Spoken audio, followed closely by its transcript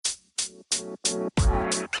Hello,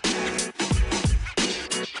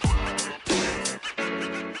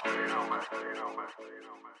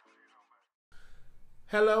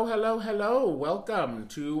 hello, hello. Welcome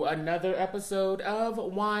to another episode of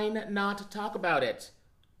Wine Not Talk About It,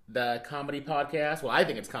 the comedy podcast. Well, I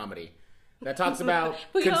think it's comedy. That talks about...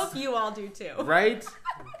 We hope you all do too. Right?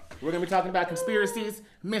 We're going to be talking about conspiracies,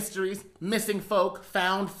 mysteries, missing folk,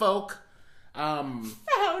 found folk. Found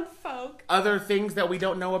folk. Other things that we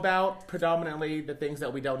don't know about, predominantly the things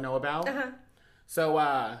that we don't know about. Uh-huh. So,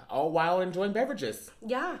 all while enjoying beverages.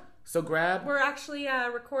 Yeah. So grab... We're actually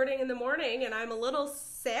recording in the morning, and I'm a little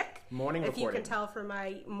sick. Morning if recording. you can tell from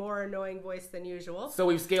my more annoying voice than usual. So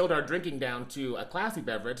we've scaled our drinking down to a classy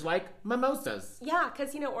beverage like mimosas. Yeah,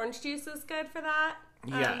 because, orange juice is good for that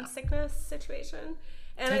Yeah. sickness situation.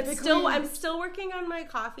 And I'm still working on my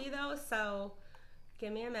coffee, though, so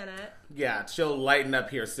give me a minute. Yeah, she'll lighten up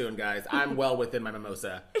here soon, guys. I'm well within my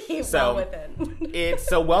mimosa. Well within.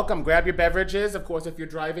 So welcome. Grab your beverages. Of course, if you're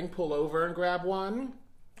driving, pull over and grab one.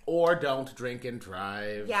 Or don't drink and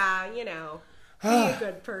drive. Yeah, be a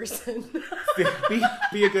good person.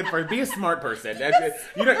 be a good person. Be a smart person.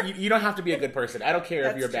 You don't have to be a good person. I don't care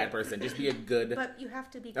if you're a bad person. Just be a good... But you have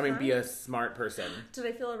to be kind. be a smart person. Did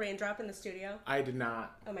I feel a raindrop in the studio? I did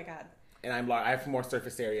not. Oh my god. And I have more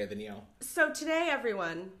surface area than you. So today,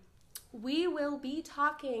 everyone, we will be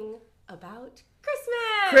talking about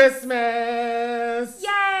Christmas!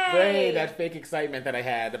 Yay! Great, that fake excitement that I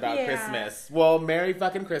had about Christmas. Well, Merry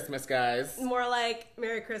fucking Christmas, guys. More like,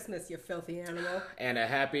 Merry Christmas, you filthy animal. And a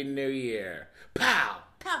Happy New Year. Pow!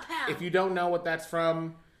 Pow, pow. If you don't know what that's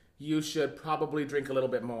from, you should probably drink a little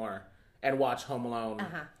bit more and watch Home Alone,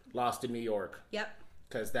 Lost in New York. Yep.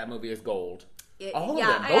 Because that movie is gold. All of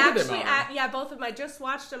them. Both of them are. Both of them. I just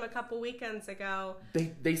watched them a couple weekends ago.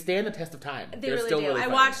 They stand the test of time. They're really still do. Really I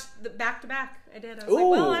watched the back to back. I did. I was like,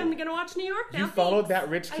 well, I'm going to watch New York now. You followed that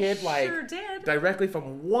rich kid sure did. Directly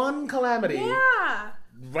from one calamity. Yeah.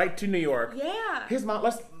 Right to New York. Yeah. His mom,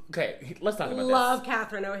 let's talk about this. Love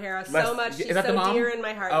Catherine O'Hara so much. She's so dear in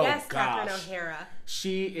my heart. Oh, yes, gosh. Catherine O'Hara.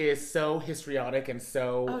 She is so histrionic and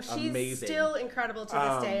so amazing. She's still incredible to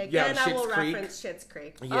this day. Again, I will reference Schitt's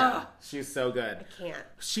Creek. Yeah, she's so good. I can't.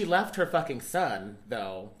 She left her fucking son,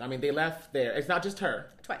 though. I mean, they left there. It's not just her.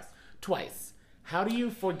 Twice. How do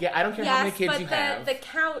you forget? I don't care how many kids you have. The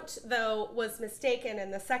count, though, was mistaken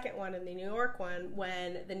in the second one, in the New York one,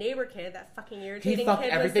 when the neighbor kid, that fucking irritating he fucked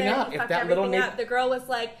kid everything was there. up. He if fucked that everything little up. The girl was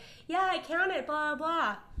like, yeah, I counted, blah,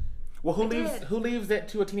 blah. Well, who leaves it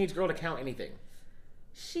to a teenage girl to count anything?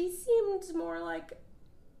 She seemed more like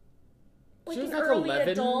she was an like early 11.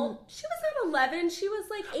 adult. She was not 11. She was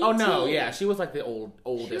like 18. Oh, no, yeah. She was like the oldest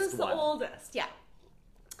one. She was the oldest, yeah.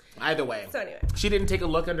 Either way. So anyway. She didn't take a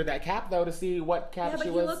look under that cap, though, to see what cap she was.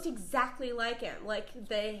 Yeah, but he looked exactly like him. Like,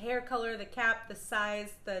 the hair color, the cap, the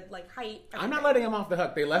size, the, height. Everything. I'm not letting him off the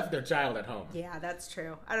hook. They left their child at home. Yeah, that's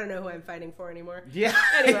true. I don't know who I'm fighting for anymore. Yeah.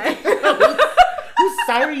 Anyway. Whose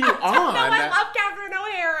side are you on? I love Catherine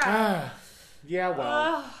O'Hara. Yeah,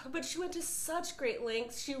 well. But she went to such great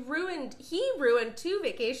lengths. He ruined 2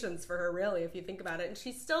 vacations for her, really, if you think about it. And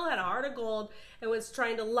she still had a heart of gold and was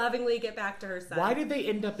trying to lovingly get back to her son. Why did they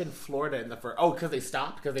end up in Florida in the first... Oh, because they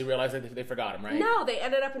stopped? Because they realized that they forgot him, right? No, they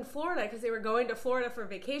ended up in Florida because they were going to Florida for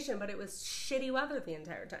vacation, but it was shitty weather the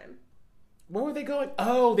entire time. Where were they going?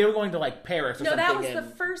 Oh, they were going to, Paris or something. No, that was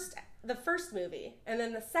the first movie. And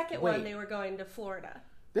then the second one, they were going to Florida.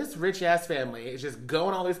 This rich-ass family is just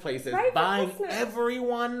going all these places, right, buying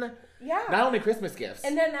everyone not only Christmas gifts.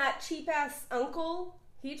 And then that cheap-ass uncle,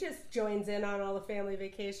 he just joins in on all the family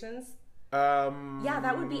vacations. Yeah,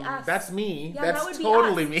 that would be us. That's me. Yeah, that's that would be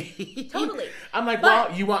totally us. Me. Totally. I'm like,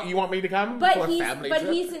 well, you want me to come for a family trip?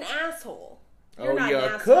 But he's an asshole.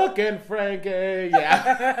 You're cooking, Frankie.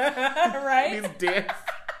 Yeah. Right? These dicks.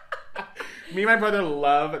 Me and my brother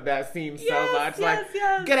love that scene so much. Yes.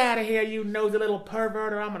 Get out of here, you nosy little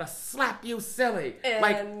pervert, or I'm going to slap you silly.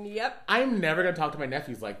 Yep. I'm never going to talk to my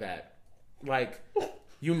nephews like that.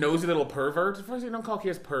 You nosy little pervert. First, you don't call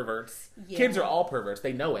kids perverts. Yeah. Kids are all perverts.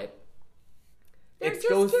 They know it. They're just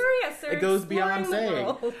curious. They're it goes beyond saying.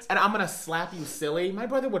 World. And I'm going to slap you silly. My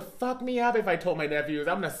brother would fuck me up if I told my nephews,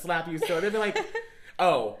 I'm going to slap you silly. They'd be like,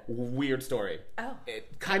 oh, weird story. Oh.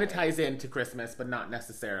 It kind of ties into Christmas, but not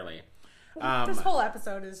necessarily. This whole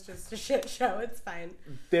episode is just a shit show. It's fine.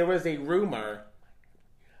 There was a rumor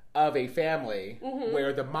of a family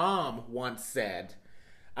where the mom once said,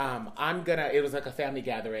 it was like a family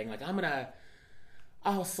gathering,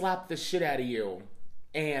 I'll slap the shit out of you.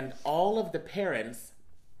 And all of the parents,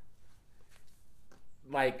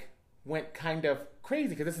 went kind of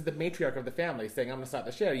crazy because this is the matriarch of the family saying, I'm going to slap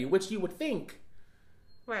the shit out of you, which you would think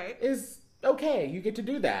right is okay, you get to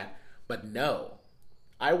do that. But no,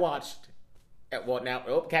 I watched,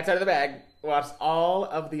 cat's out of the bag, watched all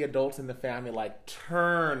of the adults in the family, like,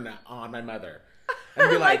 turn on my mother. And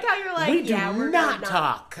be like, how you're like, we do not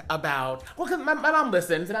talk about, well, because my mom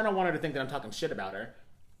listens, and I don't want her to think that I'm talking shit about her.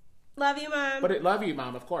 Love you, Mom. Love you,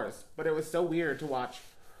 Mom, of course. But it was so weird to watch.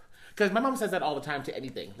 Because my mom says that all the time to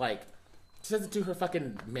anything. Like, she says it to her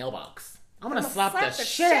fucking mailbox. I'm gonna slap the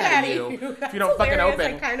shit out of you if you don't fucking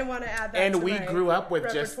open. I kind of want to add that. And we grew up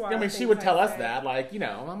with just, I mean, she would tell us that, like, I'm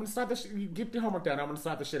gonna slap the shit, you get your homework done, I'm gonna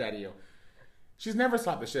slap the shit out of you. She's never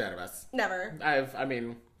slapped the shit out of us. Never. I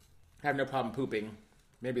have no problem pooping.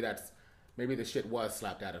 Maybe the shit was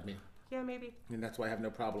slapped out of me. Yeah, maybe. And that's why I have no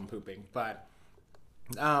problem pooping. But,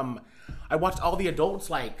 I watched all the adults,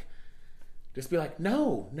 like, just be like,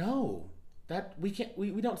 no, that, we can't,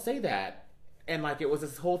 we don't say that. And, like, it was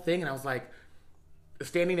this whole thing, and I was, like,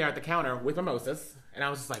 standing there at the counter with mimosas, and I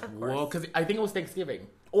was just like, whoa, because I think it was Thanksgiving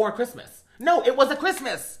or Christmas. No, it was a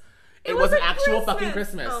Christmas. It was an actual fucking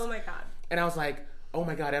Christmas. Oh, my God. And I was like, oh,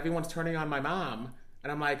 my God, everyone's turning on my mom.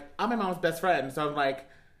 And I'm like, I'm my mom's best friend, so I'm like,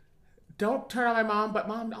 don't turn on my mom, but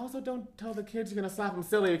Mom, also don't tell the kids you're going to slap them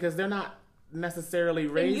silly, because they're not necessarily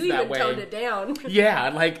raised that way. You even toned it down. Yeah,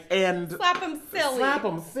 like, and... Slap them silly. Slap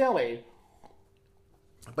them silly.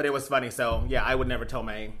 But it was funny, so, yeah, I would never tell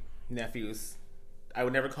my nephews. I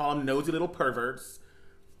would never call them nosy little perverts.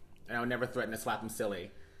 And I would never threaten to slap them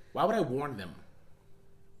silly. Why would I warn them?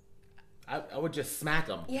 I would just smack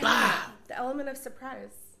them. Yeah, bah! The element of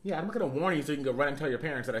surprise. Yeah, I'm not going to warn you so you can go run and tell your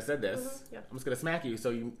parents that I said this. Mm-hmm, yeah. I'm just going to smack you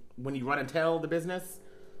so when you run and tell the business,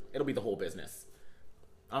 it'll be the whole business.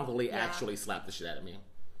 Uncle Lee actually slapped the shit out of me.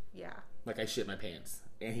 Yeah. Like I shit my pants.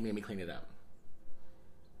 And he made me clean it up.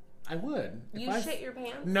 I would. You shit your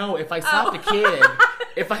pants? No, if I slapped a kid.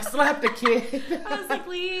 If I slapped a kid. I was like,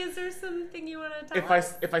 Lee, is there something you want to tell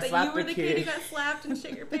us? If I slapped a kid. You were the kid who got slapped and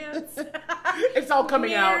shit your pants? It's all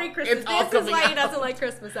coming out. Merry Christmas. It's all this coming is why out. He doesn't like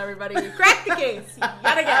Christmas, everybody. We cracked the case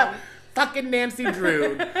yet again. Fucking Nancy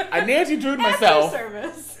Drew. I Nancy Drew'd myself.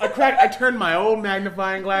 Service. I turned my old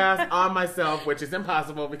magnifying glass on myself, which is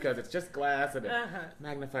impossible because it's just glass and it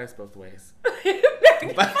magnifies both ways.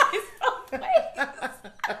 Magnifies both ways.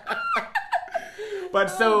 But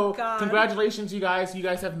so, congratulations, you guys. You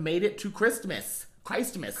guys have made it to Christmas.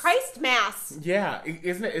 Christmas. Christmas. Yeah.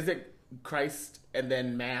 Isn't it? Is it Christ and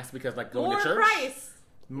then Mass because like going to church? Christ.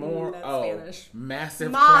 More. That's Spanish.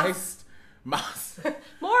 Massive Mas. Christ.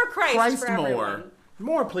 More Christ for more. everyone.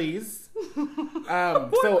 More, please. So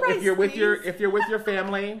Christ, if you're with please. your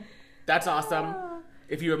family, that's awesome.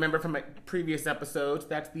 If you remember from my previous episodes,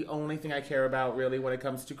 that's the only thing I care about really when it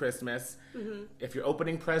comes to Christmas. Mm-hmm. If you're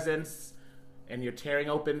opening presents and you're tearing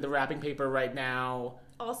open the wrapping paper right now.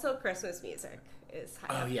 Also, Christmas music is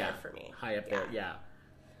high up there for me. High up there, yeah.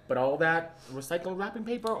 But all that recycled wrapping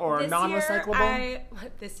paper or non-recyclable?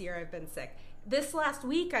 This year I've been sick. This last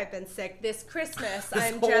week I've been sick. This Christmas This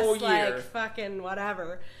I'm whole just year. like fucking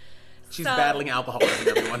whatever. She's battling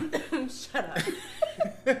alcoholism, everyone. Shut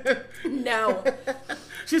up. No.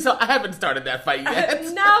 I haven't started that fight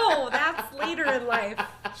yet. No, that's later in life.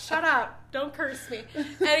 Shut up. Don't curse me.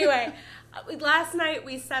 Anyway, last night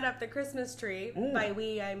we set up the Christmas tree. Ooh. By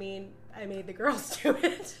we, I mean I made the girls do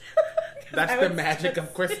it. That's the magic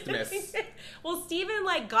of Christmas. Well, Steven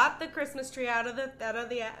got the Christmas tree out of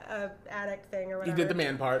the attic thing or whatever. He did the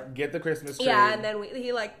man part, get the Christmas tree. Yeah, and then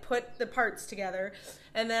he put the parts together.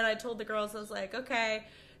 And then I told the girls, I was like, okay,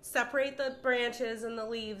 separate the branches and the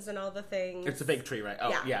leaves and all the things. It's a fig tree, right? Oh,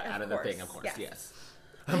 yeah, out of the thing, of course, yes.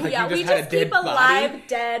 I'm like, we just keep a live,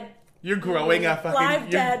 dead. You're growing a fucking,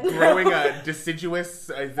 growing a deciduous,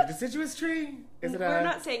 is it a deciduous tree? Is it We're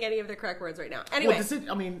not saying any of the correct words right now. Anyway.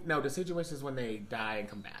 Well, deciduous is when they die and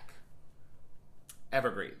come back.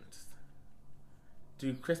 Evergreens.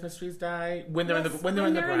 Do Christmas trees die when they're in the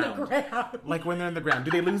ground? Like when they're in the ground.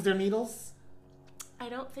 Do they lose their needles? I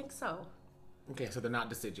don't think so. Okay, so they're not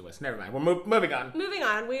deciduous. Never mind. We're moving on. Moving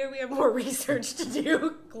on. We have more research to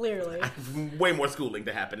do, clearly. Way more schooling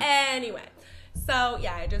to happen. Anyway. So,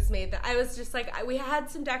 yeah, I just made that. I was just like, we had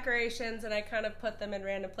some decorations, and I kind of put them in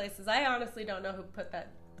random places. I honestly don't know who put the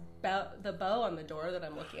bow on the door that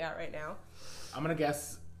I'm looking at right now. I'm gonna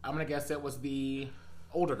guess it was the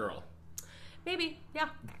older girl. Maybe, yeah.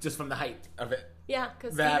 Just from the height of it. Yeah,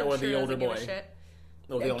 because that or the older boy.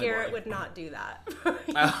 Garrett would not do that.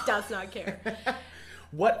 He does not care.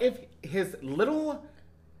 What if his little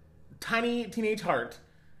tiny teenage heart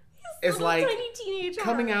is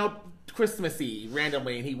coming out Christmassy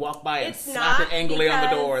randomly, and he walked by and slapped it angrily on the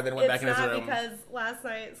door, and then went back in his room? Because last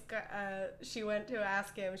night she went to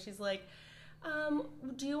ask him. She's like,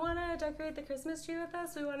 Do you want to decorate the Christmas tree with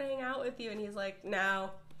us? We want to hang out with you. And he's like,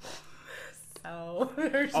 no. So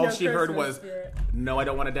there's All no she heard Christmas was, spirit. no, I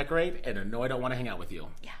don't want to decorate, and a no, I don't want to hang out with you.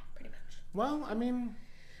 Yeah, pretty much. Well, I mean,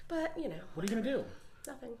 But, you know, what are you going to do?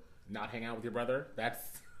 nothing. Not hang out with your brother? That's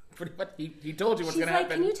pretty much, he told you what's She's going to like,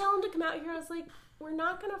 happen. can you tell him to come out here? I was like, we're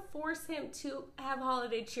not going to force him to have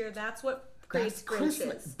holiday cheer. That's what creates That's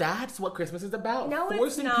Christmas. Grinches. That's what Christmas is about. No, it's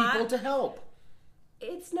Forcing not. people to help.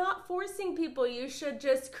 It's not forcing people. You should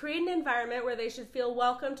just create an environment where they should feel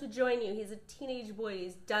welcome to join you. He's a teenage boy.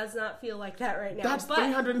 He does not feel like that right now. That's but,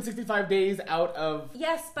 365 days out of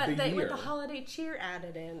yes, but the with year. the holiday cheer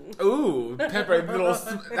added in. Ooh, pepper little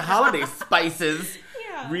holiday spices.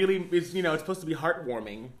 Yeah. Really, it's it's supposed to be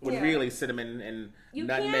heartwarming when Yeah. really cinnamon and You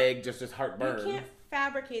nutmeg just heartburn. You can't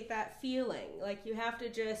fabricate that feeling. Like, you have to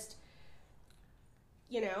just,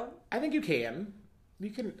 I think you can. You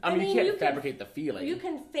can. I I mean, mean, you can't you can- fabricate the feeling. You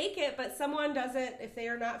can fake it, but someone doesn't, if they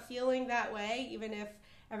are not feeling that way, even if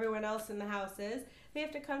everyone else in the house is, they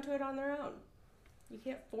have to come to it on their own. You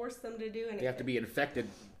can't force them to do anything. They have to be infected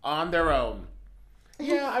on their own.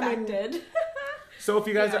 Yeah, I mean. Infected. So if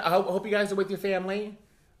you guys Yeah. I hope you guys are with your family.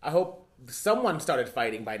 I hope someone started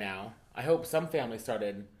fighting by now. I hope some families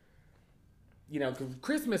started. 'Cause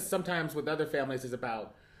Christmas sometimes with other families is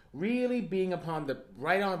about really being on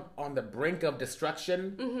the brink of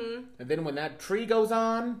destruction. Mm-hmm. And then when that tree goes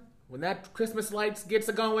on, when that Christmas lights gets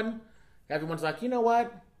a going, everyone's like, you know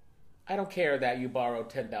what? I don't care that you borrowed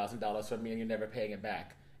 $10,000 from me and you're never paying it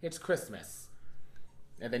back. It's Christmas.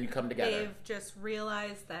 And then you come together. They've just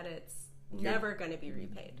realized that it's never going to be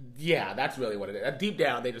repaid. Yeah, that's really what it is. Deep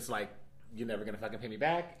down, they just like, you're never going to fucking pay me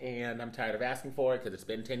back, and I'm tired of asking for it because it's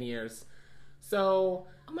been 10 years. So,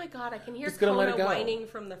 Oh my god, I can hear Just gonna let Kona it go. whining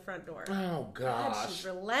from the front door. oh God, gosh. she's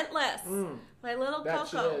relentless. My little That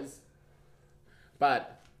she Coco. is.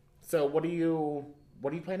 But, so what are you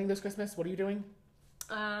planning this Christmas? What are you doing?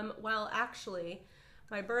 Well, actually,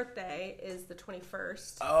 my birthday is the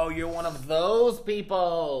 21st. Oh, you're one of those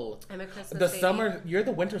people. I'm a Christmas The baby. summer, you're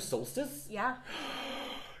the winter solstice? Yeah.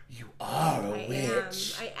 You are a I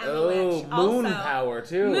witch. am a Oh, witch. moon Also, power,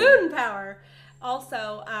 too. Moon power.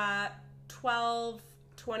 Also,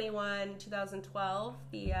 12/21/2012,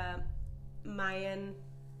 the Mayan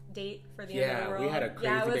date for the end of Yeah, the world. we had a crazy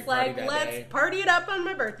yeah, I was big party like, that let's day. party it up on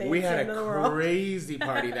my birthday. We It's the had end of the a world. crazy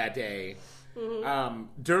party that day. Mm-hmm.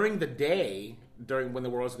 During the day, during when the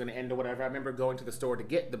world was going to end or whatever, I remember going to the store to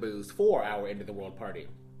get the booze for our end of the world party.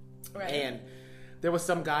 Right. And there was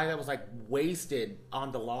some guy that was like wasted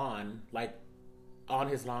on the lawn, like on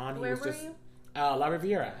his lawn. Where he was were just you? La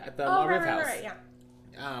Riviera at the La Riv house. Right,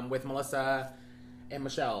 yeah. With Melissa and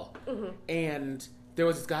Michelle. Mm-hmm. And there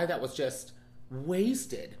was this guy that was just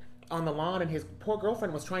wasted on the lawn, and his poor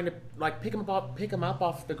girlfriend was trying to like pick him up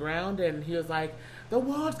off the ground, and he was like, "The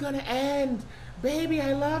world's gonna end, baby,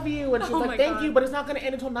 I love you," and she was Oh like, my "Thank God. you, but it's not gonna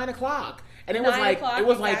end until 9:00." And it was 9 like o'clock,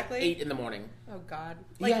 like exactly? 8 in the morning. Oh God.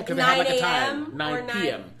 Yeah, because they had like a time, a.m. 9 or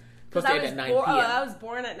p.m. Because Supposed to I end was at 9 born. p.m. Oh, I was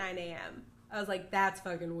born at 9 a.m. I was like, that's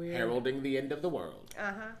fucking weird. heralding the end of the world.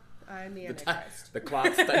 I'm the The Antichrist. the clock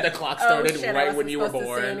started Oh, shit, I right wasn't when you were supposed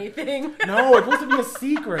to say born. anything. No, it supposed to be a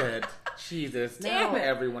secret. Jesus, Damn now it.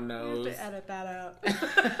 everyone I have knows. to edit that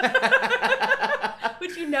out.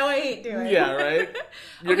 Which you know I hate doing. Yeah, right.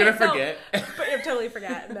 You're Okay, gonna so- forget. But you'll totally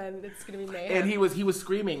forget, and then it's gonna be mayhem. And he was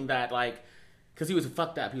screaming that like, because he was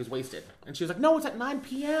fucked up, he was wasted, and she was like, "No, it's at 9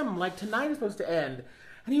 p.m. Like tonight is supposed to end."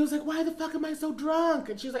 And he was like, "Why the fuck am I so drunk?"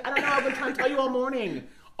 And she was like, "I don't know. I've been trying to tell you all morning,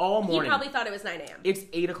 all He morning. probably thought it was 9 a.m. It's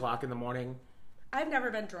 8:00 in the morning. I've never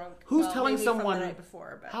been drunk. Who's Well, telling maybe from someone the night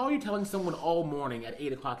before? But How are you telling someone all morning at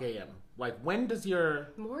 8:00 a.m.? Like, when does your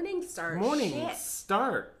morning start. morning Shit.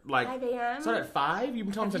 start? Like 5 a.m.? Start at 5? You've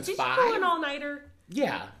been telling them Did since you 5. pull an all-nighter?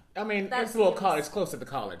 Yeah, I mean That it's a little seems- college. It's close to the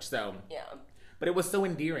college, so. Yeah. But it was so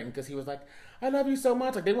endearing because he was like, "I love you so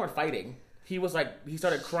much." Like they weren't fighting. He was like, he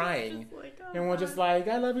started crying, Just like, oh, and we're just God. like,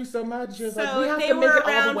 "I love you so much." She was So like, "We if have they to make were it all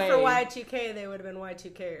around the way." for Y2K, they would have been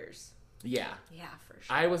Y2Kers. Yeah, Yeah, for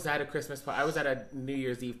sure. I was at a Christmas party. I was at a New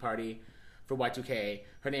Year's Eve party for Y2K.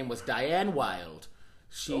 Her name was Diane Wild.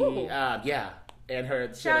 She, Ooh. yeah, and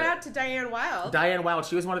her Shout out to Diane Wild. Diane Wild.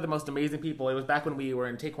 She was one of the most amazing people. It was back when we were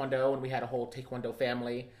in Taekwondo and we had a whole Taekwondo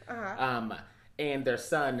family. Uh-huh. And their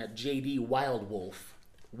son JD Wildwolf.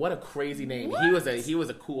 What a crazy name! What? He was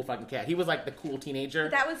a cool fucking cat. He was like the cool teenager.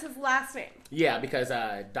 That was his last name. Yeah, because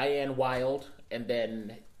Diane Wild and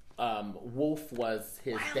then Wolf was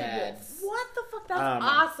his dad. Wolf. What the fuck? That's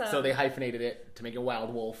awesome. So they hyphenated it to make it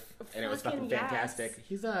Wild Wolf, and it was fucking Fucking yes. fantastic.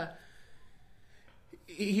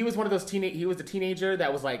 He was one of those he was a teenager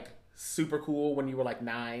that was like super cool when you were like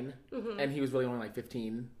 9, and he was really only like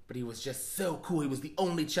 15, but he was just so cool. He was the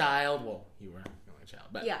only child. Well, you were the only child,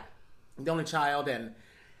 but the only child, and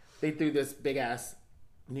they threw this big ass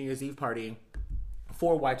New Year's Eve party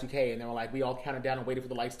for Y2K, and they were like, we all counted down and waited for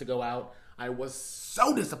the lights to go out. I was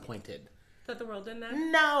so disappointed. That the world didn't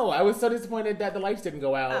end? No, I was so disappointed that the lights didn't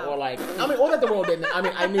go out, or that the world didn't. I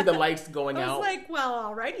mean, I knew the lights going out. I was like, well,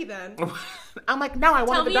 alrighty then. I'm like, no, I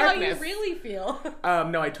wanted the darkness. Tell me how you really feel.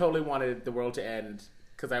 No, I totally wanted the world to end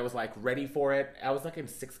because I was like ready for it. I was like in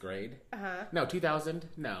 6th grade. No, 2000.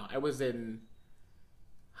 No, I was in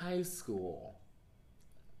high school.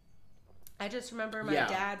 I just remember my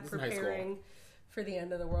dad preparing for the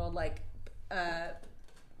end of the world, like,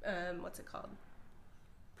 what's it called?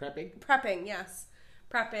 Prepping, yes.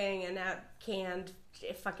 Prepping and canned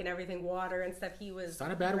fucking everything, water and stuff. He was it's not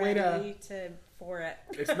a bad ready way for it.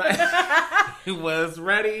 It's not. He was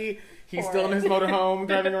ready. He's still in his motorhome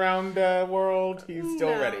driving around the world. He's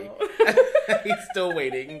still ready. He's still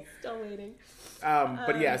waiting.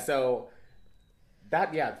 But yeah, so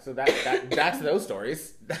back to those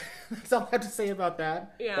stories. That's all I have to say about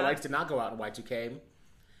that. Yeah. The lights did not go out in Y2K,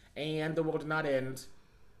 and the world did not end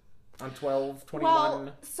on 12/21.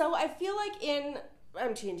 Well, so I feel like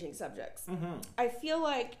I'm changing subjects. I feel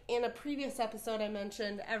like in a previous episode I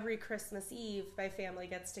mentioned every Christmas Eve my family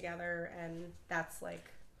gets together, and that's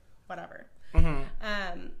like whatever.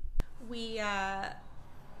 We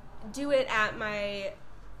do it at my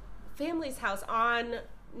family's house on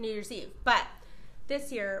New Year's Eve, but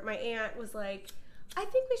this year my aunt was like, I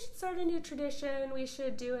think we should start a new tradition. We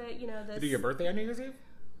should do it, this. You do your birthday on New Year's Eve?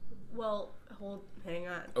 Well, hang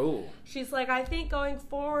on. Oh. She's like, I think going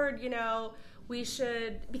forward, we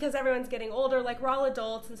should, because everyone's getting older, like we're all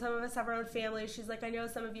adults and some of us have our own families. She's like, I know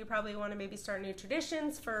some of you probably want to maybe start new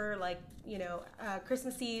traditions for like,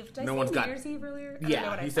 Christmas Eve. Did I say New Year's Eve earlier?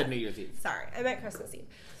 Yeah, you said New Year's Eve. Sorry, I meant Christmas Eve.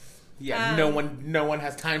 Yeah, no one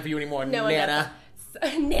has time for you anymore, Nana.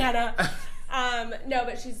 Nana. No,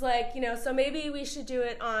 but she's like, so maybe we should do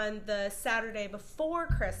it on the Saturday before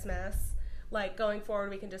Christmas. Like, going forward,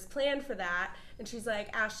 we can just plan for that. And she's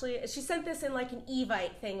like, Ashley, she sent this in like an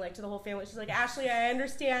Evite thing, like to the whole family. She's like, Ashley, I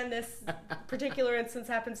understand this particular instance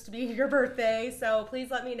happens to be your birthday, so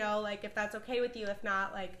please let me know, like, if that's okay with you. If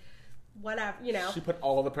not, like, whatever, She put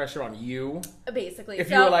all the pressure on you. Basically.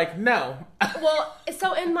 If you were like, no. Well,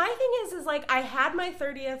 so, and my thing is like, I had my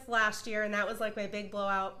 30th last year, and that was like my big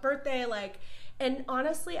blowout birthday, like, and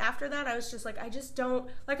honestly, after that, I was just like, I just don't,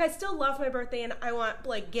 like, I still love my birthday, and I want,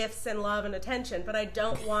 like, gifts and love and attention, but I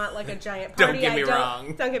don't want, like, a giant party. Don't get me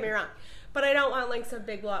wrong. Don't get me wrong. But I don't want, like, some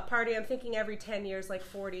big blow-up party. I'm thinking every 10 years, like,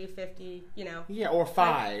 40, 50, Yeah, or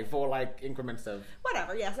 5, or, like, increments of...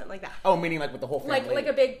 Whatever, yeah, something like that. Oh, meaning, like, with the whole family. Like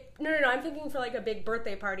a big... No, I'm thinking for, like, a big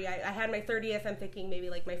birthday party. I had my 30th. I'm thinking maybe,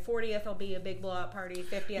 like, my 40th will be a big blow-up party,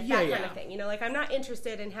 50th, that kind of thing. Like, I'm not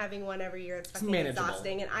interested in having one every year. It's fucking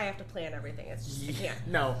exhausting, and I have to plan everything. It's just, you can't.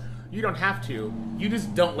 No, you don't have to. You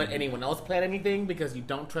just don't let anyone else plan anything because you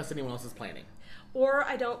don't trust anyone else's planning. Or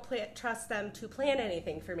I don't trust them to plan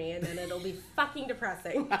anything for me, and then it'll be fucking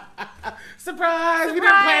depressing. Surprise! We didn't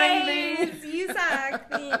plan anything! You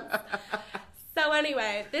suck! So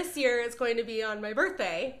anyway, this year it's going to be on my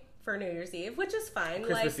birthday for New Year's Eve, which is fine.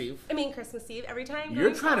 Christmas Eve. Christmas Eve. Every time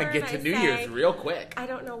you're trying to get to New Year's real quick. I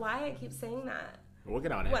don't know why I keep saying that. We'll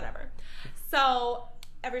get on it. Whatever. So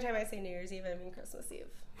every time I say New Year's Eve, I mean Christmas Eve.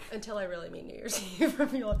 Until I really mean New Year's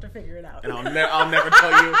Eve, you'll have to figure it out. And I'll never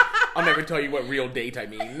tell you. I'll never tell you what real date I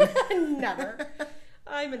mean. Never.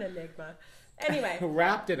 I'm an enigma. Anyway,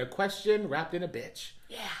 wrapped in a question, wrapped in a bitch.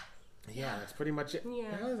 Yeah. Yeah, that's pretty much it. Yeah.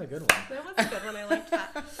 That was a good one. That was a good one. I liked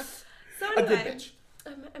that. So anyway, a good bitch.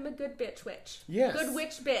 I'm a good bitch witch. Yes. Good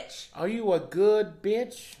witch bitch. Are you a good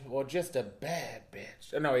bitch or just a bad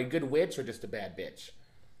bitch? No, a good witch or just a bad bitch?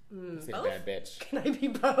 Say Both? Bad bitch. Can I be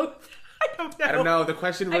both? I don't know. The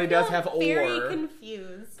question really does have or. Very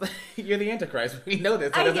confused. You're the Antichrist. We know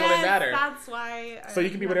this. That doesn't really matter. That's why. So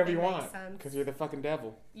you can be whatever you want because you're the fucking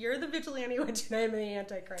devil. You're the vigilante witch and I'm the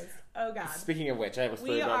Antichrist. Oh God. Speaking of which, I have a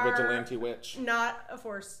story about vigilante witch. Not a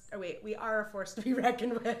force. Oh wait, we are a force to be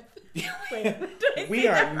reckoned with. Wait, we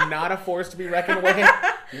are not a force to be reckoned with.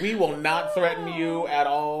 We will not threaten you at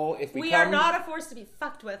all if we are not a force to be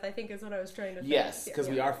fucked with, I think is what I was trying to say. Yes, because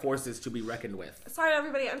we are forces to be reckoned with. Sorry,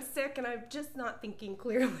 everybody. I'm sick and I'm just not thinking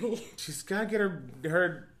clearly. She's got to get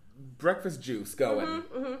her breakfast juice going.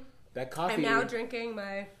 That coffee. I'm now drinking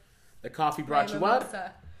my... The coffee brought you up.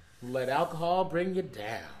 Let alcohol bring you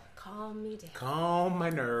down. Calm me down. Calm my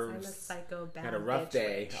nerves. I'm a psycho bad Had a rough bitch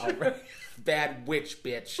day. Witch. Bad witch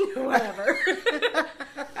bitch. Whatever.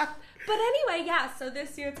 But anyway, yeah. So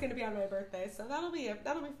this year it's gonna be on my birthday, so that'll be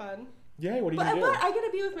fun. Yay! What are you gonna do? But I get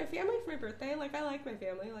to be with my family for my birthday. Like I like my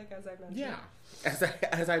family, like as I mentioned. Yeah,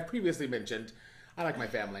 as I previously mentioned, I like my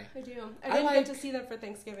family. I do. I didn't get to see them for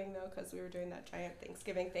Thanksgiving though, because we were doing that giant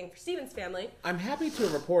Thanksgiving thing for Steven's family. I'm happy to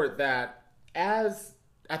report that as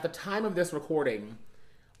at the time of this recording,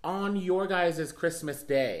 on your guys' Christmas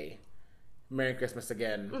Day, Merry Christmas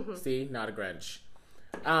again. Mm-hmm. See, not a Grinch.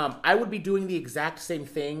 I would be doing the exact same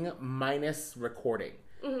thing minus recording.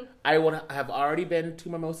 Mm-hmm. I would have already been 2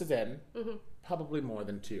 mimosas in, Mm-hmm. probably more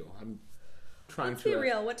than 2. I'm trying Let's to be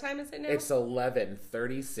real. What time is it now? It's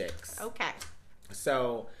 11:36. Okay.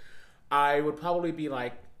 So I would probably be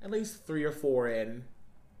like at least 3 or 4 in.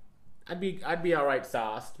 I'd be all right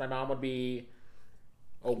sauced. My mom would be.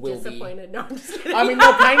 Oh, will disappointed. be. No, I'm just kidding. I mean,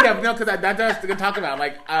 no, kind of. No, because that's what I was talk about.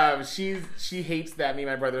 Like, she hates that me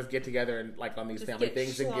and my brothers get together and like on these family get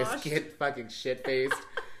things and just sloshed. get fucking shit faced.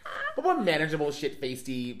 But we're manageable shit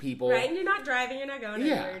facedy people. Right, and you're not driving, you're not going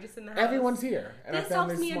anywhere, you're just in the house. Everyone's here. And This our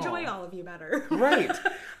helps family's me small. enjoy all of you better. Right.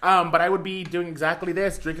 But I would be doing exactly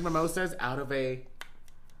this, drinking mimosas out of a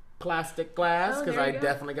plastic glass, Oh, because there I you go.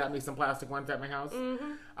 definitely got me some plastic ones at my house.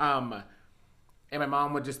 Mm-hmm. And my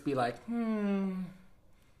mom would just be like,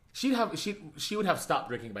 she would have stopped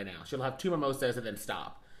drinking by now. She'll have 2 mimosas and then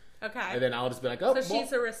stop. Okay. And then I'll just be like, oh, So well.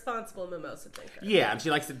 she's a responsible mimosa drinker. Yeah, and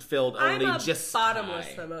she likes it filled only I'm a just bottomless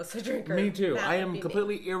high. mimosa drinker. Me too. That I would am be me.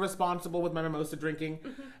 completely irresponsible with my mimosa drinking.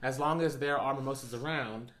 As long as there are mimosas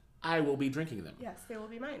around, I will be drinking them. Yes, they will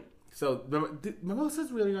be mine. So the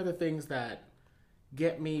mimosas really are the things that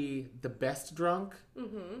get me the best drunk,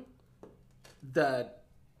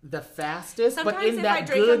 the fastest, Sometimes but in if that I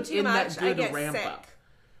drink them good too in much, that I good get ramp sick. up.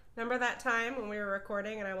 Remember that time when we were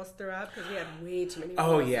recording and I almost threw up because we had way too many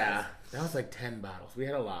Oh mimosas? yeah, that was like 10 bottles. We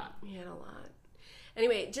had a lot. We had a lot.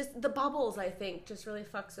 Anyway, just the bubbles, I think, just really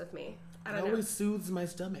fucks with me. I It don't know. always soothes my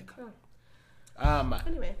stomach.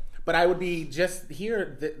 Anyway. But I would be just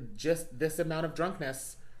here, just this amount of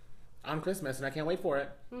drunkenness on Christmas, and I can't wait for it.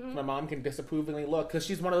 My mom can disapprovingly look, because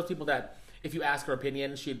she's one of those people that, if you ask her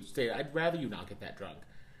opinion, she'd say, I'd rather you not get that drunk.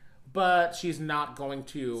 But she's not going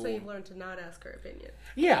to... So you've learned to not ask her opinion.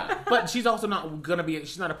 Yeah, but she's also not going to be...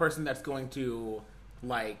 She's not a person that's going to,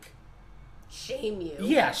 like... Shame you.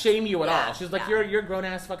 Yeah, shame you at Yeah, all. She's like, yeah. you're a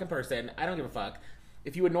grown-ass fucking person. I don't give a fuck.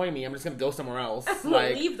 If you annoy me, I'm just going to go somewhere else. We'll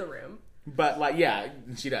Like, leave the room. but, like, yeah,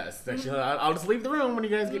 she does. Like, I'll just leave the room when you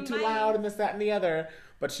guys get too Bye. loud and this, that, and the other.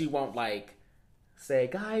 But she won't, like, say,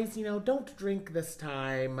 guys, don't drink this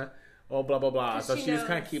time. Oh, blah, blah, blah. 'Cause So she she just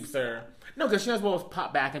kind of knows. keeps her... No, because she knows we'll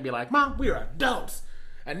pop back and be like, Mom, we're adults.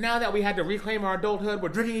 And now that we had to reclaim our adulthood, we're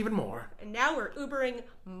drinking even more. And now we're Ubering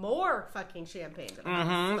more fucking champagne. To the house.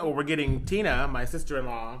 Mm-hmm. Or we're getting Tina, my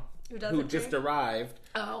sister-in-law, Who doesn't just drink? arrived.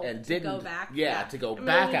 Oh, and to didn't go back? Yeah, Yeah. to go I'm gonna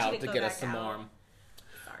back need you out to to go get us back some out. more.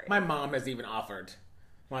 Sorry. My mom has even offered,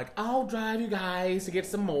 like, I'll drive you guys to get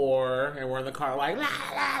some more, and we're in the car like, la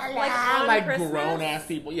la la, Like on like Christmas? grown ass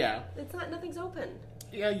people. Yeah, It's not, nothing's open.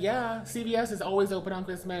 yeah. CVS is always open on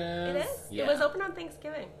Christmas. It is? Yeah. It was open on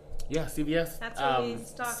Thanksgiving. Yeah, CVS. That's when we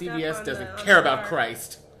stocked up CVS on doesn't the care car. about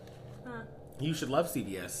Christ. Huh. You should love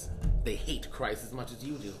CVS. They hate Christ as much as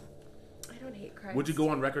you do. I don't hate Christ. Would you go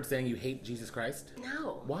on record saying you hate Jesus Christ?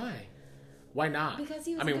 No. Why? Why not? Because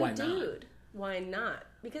he was I mean, a why good not? dude. Why not?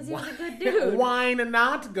 Because he Why, was a good dude. why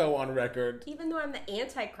not go on record? Even though I'm the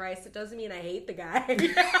Antichrist, it doesn't mean I hate the guy.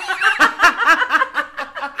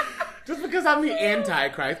 Just because I'm the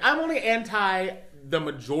Antichrist, I'm only anti the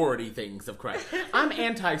majority things of Christ. I'm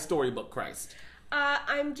anti storybook Christ.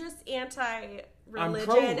 I'm just anti-religion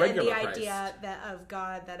pro and regular the Christ. idea of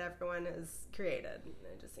God that everyone has created.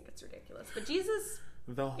 I just think it's ridiculous. But Jesus,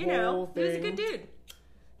 The whole you know, thing. he was a good dude.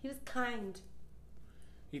 He was kind.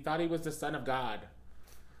 He thought he was the son of God.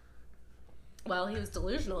 Well, he was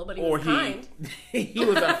delusional, but he Or was kind. he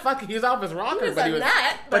was a fuck. He was off his rocker, was but a he was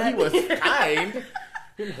nut, but he but- was kind.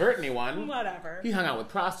 He didn't hurt anyone. Whatever. He hung out with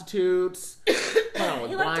prostitutes. Hung out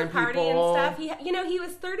with He liked to blind party people. and stuff. He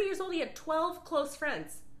was 30 years old. He had 12 close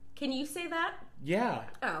friends. Can you say that? Yeah.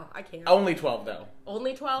 Oh, I can't. Only 12 though.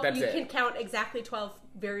 Only 12? That's you it. can count exactly 12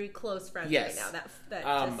 very close friends Yes. right now. That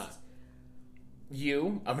just...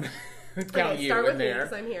 You. I'm gonna count Okay, you start with in me, there.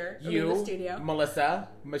 'cause I'm here. I'm You, in the studio. Melissa,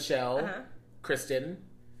 Michelle, Uh-huh. Kristen,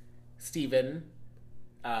 Steven,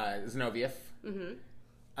 Zinoviev,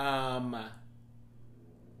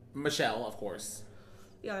 Michelle, of course,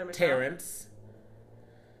 The other Michelle. Terrence.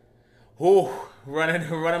 Ooh, running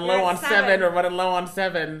low at on 7. 7. We're running low on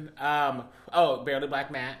 7. Barely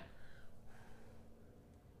Black Matt.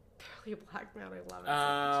 Barely Black Man, I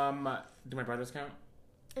love it. Do my brothers count?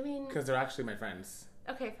 I mean, Because they're actually my friends.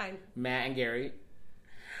 okay, fine. Matt and Gary.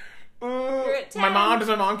 You're at 10. Does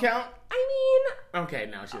my mom count? I mean... Okay,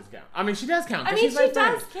 no, she doesn't count. I mean, she does count. I mean, she's my she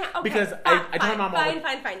does friend. count. Okay, because I tell my mom fine.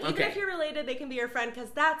 Even Okay. if you're related, they can be your friend, because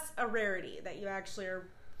that's a rarity, that you actually are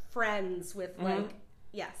friends with, like...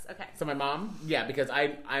 Yes, okay. So my mom, yeah, because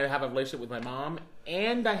I have a relationship with my mom,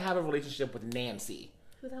 and I have a relationship with Nancy,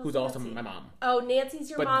 who's also my mom. Oh, Nancy's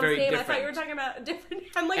your But mom's very name. different. I thought you were talking about a different...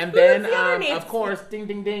 I'm like, And who's then, the other Nancy? of course, ding,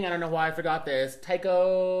 ding, ding, I don't know why I forgot this,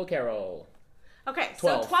 Tycho Carroll. Okay,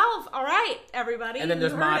 12. so 12. All right, everybody. And then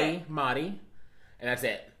there's You heard Maudie, and that's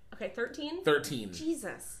it. Okay, 13? 13.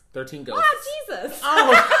 Jesus. 13 ghosts. Ah, Jesus.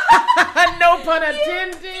 Oh, no pun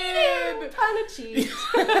intended. Pun of cheese.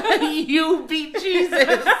 You beat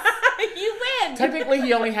Jesus. You win. Technically,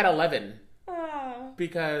 he only had 11 Oh.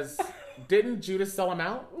 because didn't Judas sell him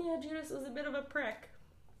out? Yeah, Judas was a bit of a prick.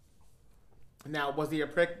 Now, was he a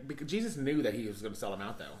prick? Because Jesus knew that he was going to sell him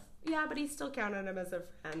out, though. Yeah, but he still counted him as a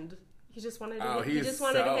friend. He just wanted to, Oh, he just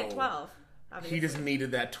wanted to hit 12. Obviously. He just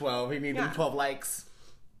needed that 12. He needed Yeah. 12 likes.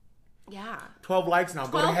 Yeah. 12 likes, and I'll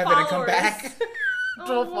go to 12 heaven and come followers. back.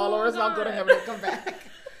 12 followers, and I'll go to God. heaven and come back.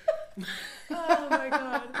 Oh my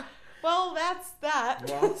god. Well, that's that.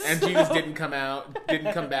 Well, and Judas didn't come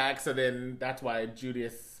back, so then that's why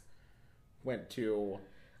Judas went to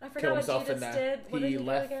I kill forgot what himself Judas in that. did. What did he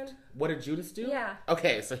left. do again? What did Judas do? Yeah.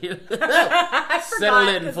 Okay, so he I settle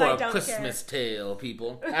forgot in 'cause for I a don't Christmas tale,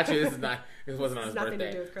 people. Actually, this wasn't on his Nothing birthday.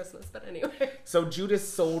 to do with Christmas, but anyway. So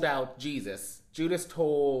Judas sold out Jesus. Judas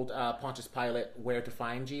told Pontius Pilate where to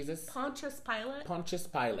find Jesus. Pontius Pilate? Pontius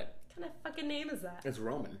Pilate. What kind of fucking name is that? It's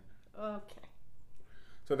Roman. Okay.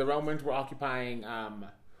 So the Romans were occupying,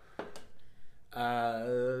 not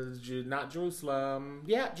Jerusalem.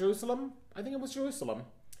 Yeah, Jerusalem. I think it was Jerusalem.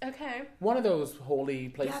 Okay. One of those holy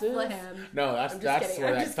places. Bethlehem. No, that's kidding.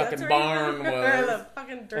 where that fucking barn was. The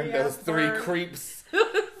fucking dirty And those ass three barn. creeps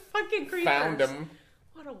Fucking creepers. found him.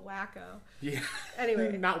 What a wacko. Yeah.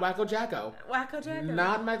 Anyway. Not Wacko Jacko. Wacko Jacko.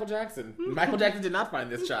 Not Michael Jackson. Michael Jackson did not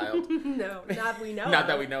find this child. No, not we know. Not of.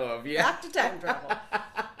 that we know of. Yeah. Back to time travel.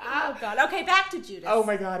 Oh god. Okay, back to Judas. Oh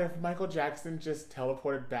my god, if Michael Jackson just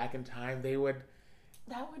teleported back in time, they would...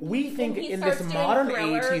 That would We be, think when he in this starts doing modern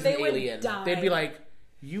Thriller, age he's they an would alien. die. They'd be like,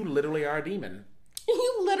 you literally are a demon.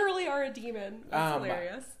 You literally are a demon. That's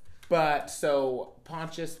hilarious. But so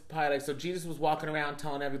Pontius Pilate, so Jesus was walking around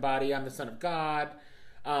telling everybody, I'm the Son of God.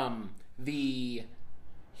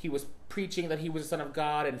 He was preaching that he was the Son of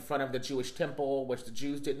God in front of the Jewish temple, which the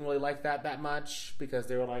Jews didn't really like that much because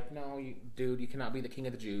they were like, no, dude, you cannot be the king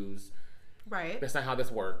of the Jews. Right. That's not how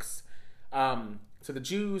this works. So the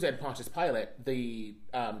Jews and Pontius Pilate, the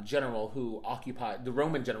Roman general who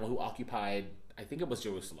occupied, I think it was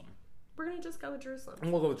Jerusalem. We're gonna just go with Jerusalem.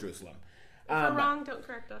 And we'll go with Jerusalem. If we're wrong, don't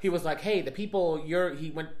correct us. He was like, hey, the people,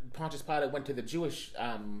 Pontius Pilate went to the Jewish,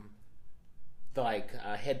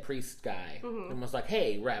 head priest guy and was like,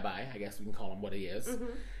 hey, rabbi, I guess we can call him what he is,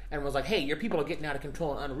 and was like, hey, your people are getting out of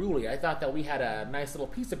control and unruly. I thought that we had a nice little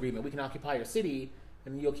peace agreement. We can occupy your city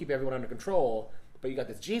and you'll keep everyone under control. But you got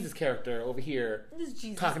this Jesus character over here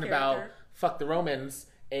talking about fuck the Romans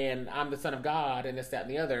and I'm the Son of God and this, that,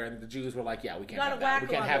 and the other. And the Jews were like, yeah, we can't have that. We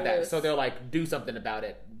can't have that. So they're like, do something about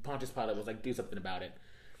it. Pontius Pilate was like, do something about it.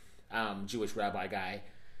 Jewish rabbi guy.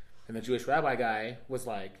 And the Jewish rabbi guy was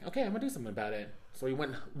like, okay, I'm going to do something about it. So he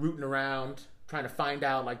went rooting around trying to find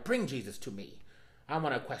out, like, bring Jesus to me. I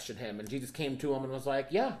want to question him. And Jesus came to him and was like,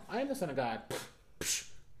 yeah, I am the Son of God.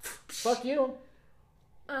 Fuck you.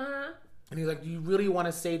 Uh-huh. And he's like, do you really want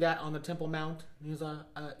to say that on the Temple Mount? And he's like,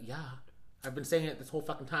 yeah. I've been saying it this whole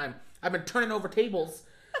fucking time. I've been turning over tables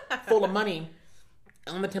full of money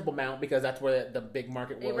on the Temple Mount because that's where the big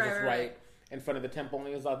market was. Right in front of the temple. And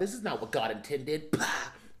he was like, this is not what God intended.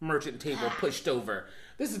 Pah! Merchant table pushed over.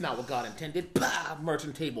 This is not what God intended. Pah!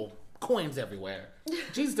 Merchant table. Coins everywhere.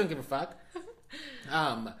 Jesus don't give a fuck.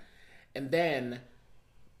 And then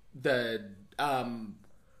the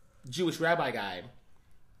Jewish rabbi guy,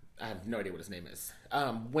 I have no idea what his name is,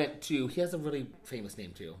 he has a really famous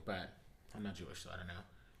name too, but I'm not Jewish, so I don't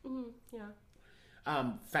know. Yeah.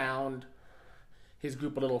 Found his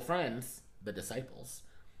group of little friends, the disciples,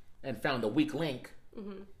 and found the weak link,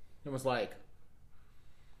 and was like,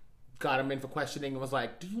 got him in for questioning, and was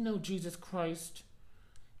like, do you know Jesus Christ?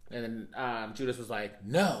 And then Judas was like,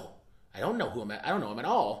 no, I don't know I don't know him at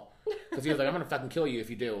all. Because he was like, I'm going to fucking kill you if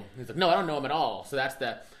you do. He's like, no, I don't know him at all. So that's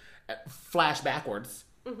the flash backwards.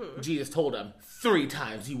 Jesus told him, 3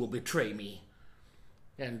 times you will betray me.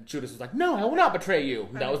 And Judas was like, no, I will not betray you.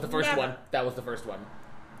 That was the first one. That was the first one.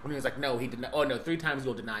 And he was like, no, he didn't. Oh, no, 3 times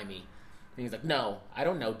you'll deny me. And he's like, no, I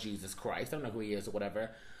don't know Jesus Christ. I don't know who he is or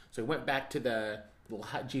whatever. So he went back to the little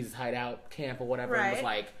Jesus hideout camp or whatever and was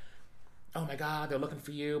like, oh my God, they're looking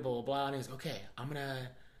for you, blah, blah, blah. And he's okay, I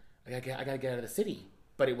gotta get out of the city.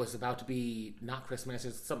 But it was about to be not Christmas,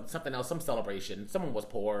 it's something else, some celebration. Someone was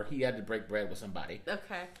poor. He had to break bread with somebody.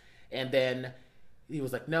 Okay. And then he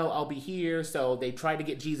was like, no, I'll be here. So they tried to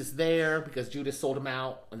get Jesus there because Judas sold him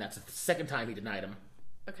out. And that's the second time he denied him.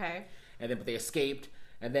 Okay. And then, but they escaped.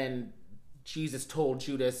 And then Jesus told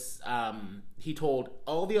Judas, he told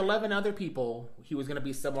all the 11 other people he was going to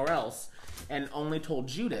be somewhere else. And only told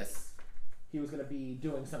Judas he was going to be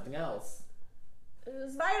doing something else.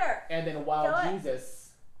 Spider! And then while he was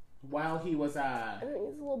I think he's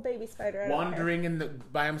a little baby spider. wandering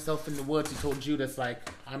by himself in the woods, he told Judas,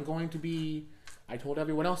 like, I told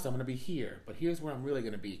everyone else I'm going to be here, but here's where I'm really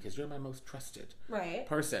going to be, because you're my most trusted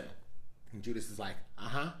person. And Judas is like,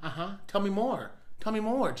 tell me more,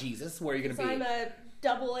 Jesus, where are you going to be? I'm a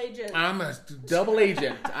double agent. I'm a double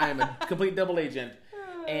agent. I am a complete double agent.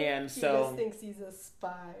 And Judas thinks he's a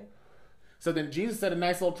spy. So then Jesus set a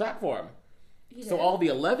nice little trap for him. So all the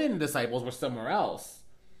 11 disciples were somewhere else.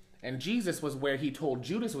 And Jesus was where he told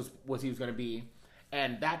Judas was he was going to be.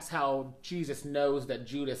 And that's how Jesus knows that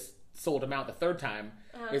Judas sold him out the third time,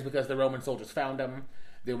 is because the Roman soldiers found him.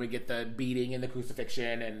 Then we get the beating and the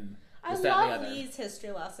crucifixion and I love these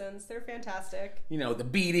history lessons. They're fantastic. You know, the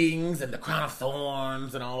beatings and the crown of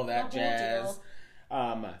thorns and all of that jazz.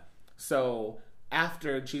 So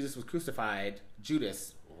after Jesus was crucified,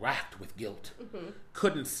 Judas, racked with guilt,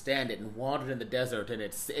 couldn't stand it and wandered in the desert. And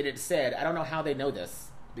it said, I don't know how they know this,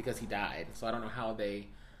 because he died. So I don't know how they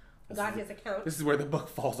got his account. This is where the book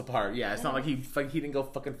falls apart. Yeah, it's not like he didn't go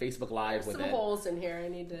fucking Facebook Live with it. Some holes in here I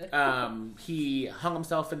need to... He hung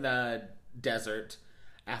himself in the desert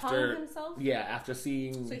after... Hung himself? Yeah, after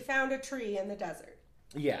seeing... So he found a tree in the desert.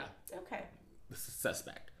 Yeah. Okay. This is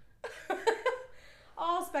suspect.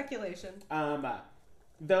 All speculation.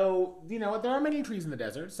 Though, you know, there are many trees in the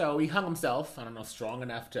desert, so he hung himself, I don't know, strong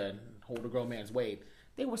enough to hold a grown man's weight.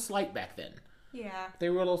 They were slight back then. Yeah. They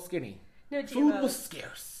were a little skinny. No GMOs. Food was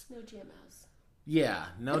scarce. No GMOs. Yeah,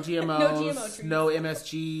 no GMOs. No GMO trees. No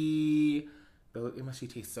MSG. The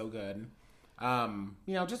MSG tastes so good.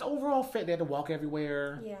 You know, just overall fit. They had to walk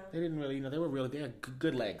everywhere. Yeah. They didn't really, they had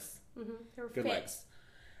good legs. Mm-hmm. They were good fit. legs.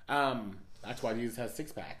 That's why Jesus has a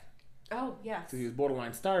six-pack. Oh, yes. So he was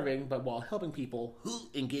borderline starving, but while helping people,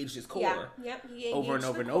 engaged his core. Yeah. Yep. He engaged over and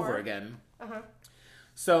over the and core. over again. Uh-huh.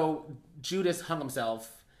 So Judas hung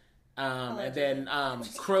himself. And then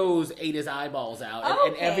crows ate his eyeballs out,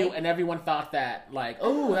 and everyone thought that, like,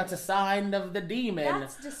 oh, that's a sign of the demon.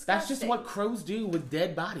 That's disgusting. That's just what crows do with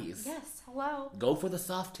dead bodies. Yes, hello. Go for the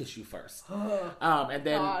soft tissue first. And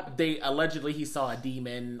then he saw a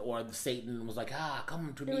demon, or Satan was like,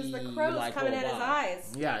 come to me. It was the crows like, coming at his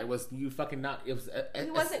eyes. Yeah, it was you fucking not. It was. He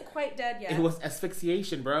wasn't quite dead yet. It was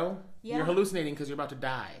asphyxiation, bro. Yeah. You're hallucinating because you're about to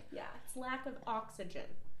die. Yeah, it's lack of oxygen.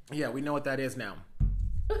 Yeah, we know what that is now.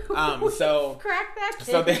 So crack that case.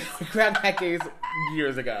 So they cracked that case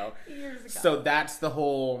years ago. So that's the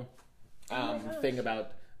whole thing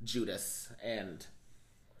about Judas and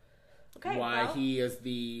why he is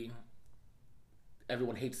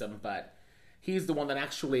everyone hates him, but he's the one that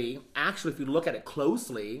actually if you look at it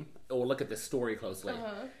closely, or look at this story closely,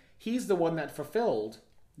 he's the one that fulfilled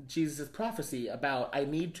Jesus' prophecy about I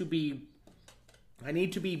need to be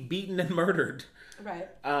beaten and murdered, right,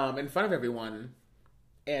 in front of everyone.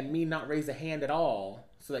 And me not raise a hand at all,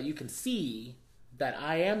 so that you can see that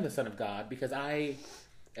I am the Son of God, because I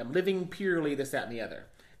am living purely this, that, and the other.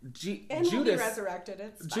 Judas will be resurrected.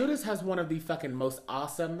 Judas has one of the fucking most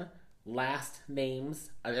awesome last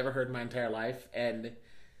names I've ever heard in my entire life, and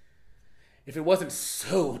if it wasn't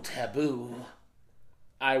so taboo,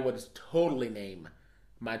 I would totally name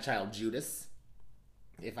my child Judas.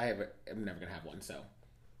 I'm never gonna have one, so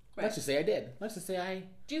let's just say I did. Let's just say I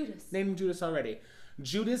named him Judas already.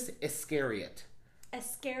 Judas Iscariot.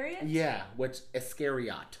 Iscariot? Yeah,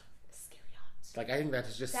 Iscariot. Like, I think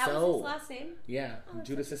that's just that so... That was his last name? Yeah,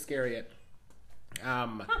 Judas Iscariot.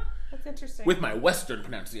 That's interesting. With my Western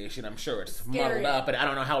pronunciation, I'm sure it's muddled up, and I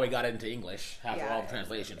don't know how we got into English after all the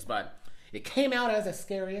translations, but it came out as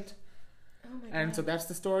Iscariot. Oh my God. And so that's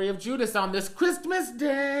the story of Judas on this Christmas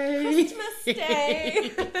Day. Christmas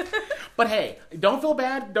Day. But hey, don't feel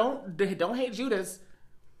bad. Don't hate Judas.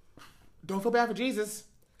 Don't feel bad for Jesus,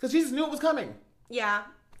 because Jesus knew it was coming. Yeah,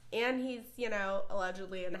 and he's,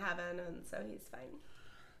 allegedly in heaven, and so he's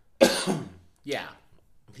fine. Yeah,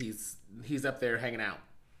 he's up there hanging out.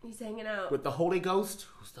 He's hanging out. With the Holy Ghost?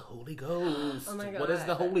 Who's the Holy Ghost? Oh my God. What is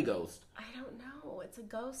the Holy Ghost? I don't know. It's a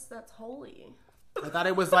ghost that's holy. I thought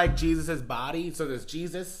it was like Jesus' body. So there's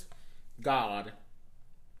Jesus, God,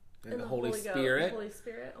 And the Holy Spirit. Holy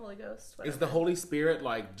Spirit, Holy Ghost. Is the Holy Spirit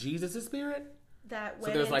like Jesus' spirit? That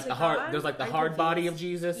So there's like the hard, there's like the hard body of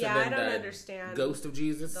Jesus, Yeah, and then I don't the understand ghost of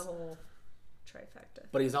Jesus. the whole trifecta.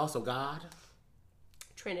 But he's also God.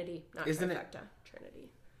 Trinity, not Isn't it? trifecta. Trinity.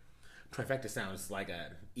 Trifecta sounds like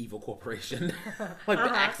an evil corporation, like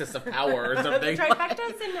the Axis of Power or something. The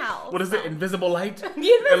trifecta's in hell. What is it? Invisible Light. The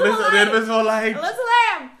invisible light. The invisible light.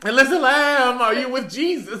 Alyssa Lamb. Alyssa Lamb, are you with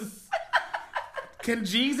Jesus? Can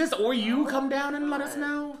Jesus or you come down and let us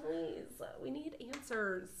know? Please, we need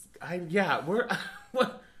answers.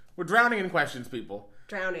 We're drowning in questions, people.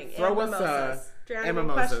 Drowning. Throw and us mimosas. Drowning and in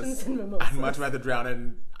mimosas. questions and mimosas. I'd much rather drown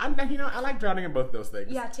in. I like drowning in both those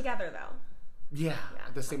things. Yeah, together though. Yeah,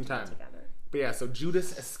 at the same time. Together. But yeah, so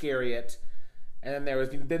Judas Iscariot, and then there was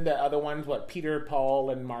the other ones. What, Peter, Paul,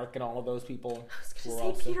 and Mark, and all of those people. I was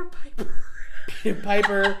gonna say Peter Piper. Peter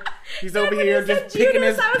Piper. He's Then over when here you said just picking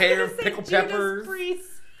Judas, his I was pear gonna say pickled Judas peppers. Priest.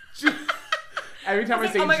 Every time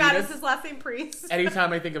I say oh my god, Judas, is his last name Priest?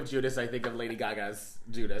 anytime I think of Judas, I think of Lady Gaga's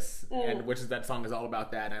Judas, and which is that song is all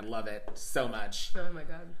about that, and I love it so much. Oh my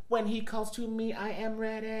god. When he calls to me, I am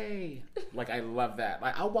ready. Like, I love that.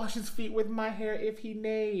 Like, I'll wash his feet with my hair if he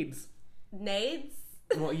needs. Nades?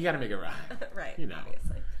 Well, you gotta make it right. Right, You know.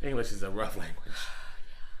 obviously. English is a rough language.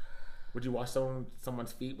 Would you wash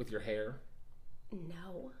someone's feet with your hair?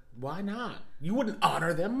 No. Why not? You wouldn't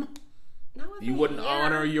honor them. Not with You my wouldn't hair.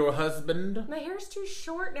 honor your husband. My hair's too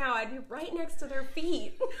short now. I'd be right next to their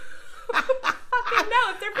feet. Fucking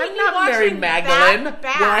no, if they're I'm feet not Mary washing Magdalene, that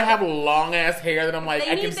bad, where I have long ass hair that I'm like,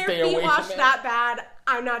 they I need can their stay feet away washed from it. that bad.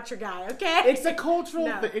 I'm not your guy, okay? It's a cultural.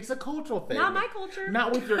 No. It's a cultural thing. Not my culture.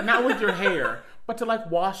 Not with your hair, but to like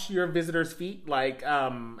wash your visitors' feet, like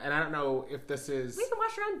and I don't know if this is We can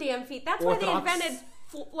wash our own damn feet. That's why Orthodox- they invented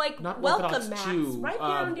not welcome Orthodox mats. too, Right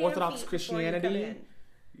down damn Orthodox feet before you come Christianity. in.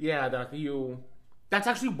 Yeah, that's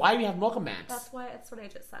actually why we have welcome mats. That's what I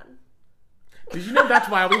just said. Did you know that's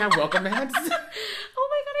why we have welcome mats? Oh my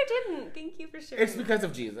god, I didn't. Thank you for sharing. It's because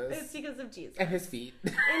of Jesus. It's because of Jesus And his feet.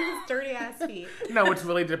 and his dirty ass feet. No, it's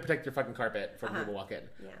really to protect your fucking carpet from people walk in.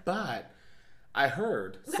 Yeah. But I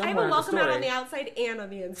heard I have somewhere a in the welcome mat story on the outside and on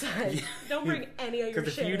the inside. Don't bring any of your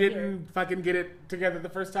because shit if you in didn't here. fucking get it together the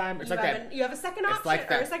first time, it's You like have that. you have a second it's option like or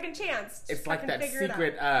that- a second chance. Just It's like fucking that figure it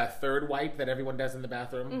secret out. third wipe that everyone does in the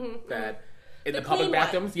bathroom. That in the The public clean wipe,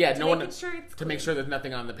 bathrooms, yeah, to no one make sure it's to make clean. sure there's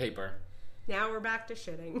nothing on the paper. Now we're back to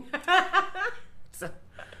shitting. So,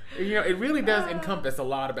 it really does encompass a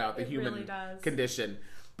lot about the It human really does. condition.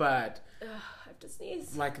 But Ugh, I have to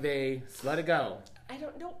sneeze. like they let it go.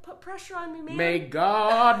 Don't put pressure on me, man. May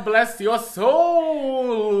God bless your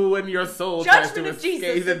soul when your soul Judgment tries to of Jesus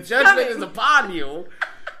escape. The is judgment coming. is upon you.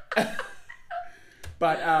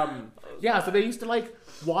 But yeah, so they used to like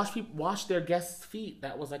wash their guests' feet.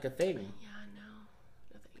 That was like a thing. Yeah,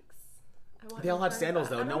 no thanks. I want They all no had part of sandals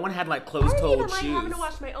that. though. I No don't- one had like I don't closed-toed even like having shoes. to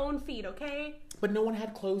wash my own feet, okay? But no one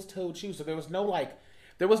had closed-toed shoes, so there was no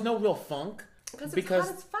real funk. Because it's hot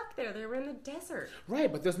as fuck there. They were in the desert. Right,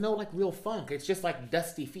 but there's no like real funk. It's just like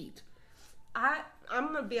dusty feet. I'm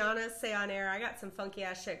gonna be honest, say on air, I got some funky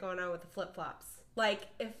ass shit going on with the flip flops. Like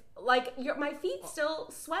my feet still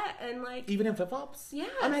sweat and like. Even in flip-flops? Yes.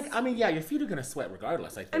 I mean, yeah, your feet are gonna sweat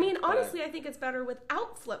regardless, I think. I mean, but honestly, I think it's better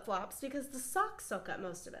without flip flops because the socks soak up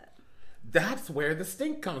most of it. that's where the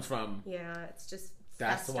stink comes from. Yeah, it's just.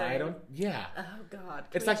 That's why I festering. don't. Yeah. Oh God!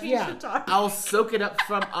 It's Can like, we change yeah, the topic? I'll soak it up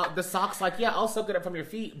from the socks. Like, yeah, I'll soak it up from your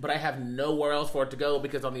feet, but I have nowhere else for it to go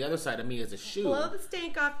because on the other side of me is a shoe. Blow the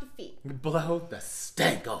stink off your feet. Blow the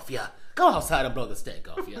stank off ya. Go outside and blow the stank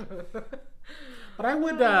off ya. But I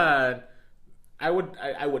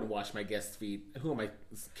wouldn't wash my guests' feet. Who am I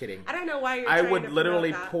kidding? I don't know why you're. I trying would to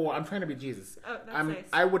literally promote that. pour. I'm trying to be Jesus. Oh, that's nice.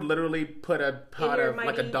 I would literally put a pot In your of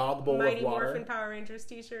like a dog bowl Mighty of water. Morphin Power Rangers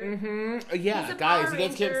t-shirt. Yeah, He's a guys, Power you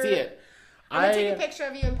guys can't Ranger. see it. I'm gonna take a picture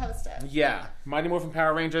of you and post it. Yeah, Mighty Morphin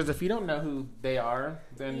Power Rangers. If you don't know who they are,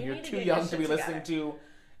 then You you're need to too get young your to shit be together. listening to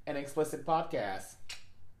an explicit podcast.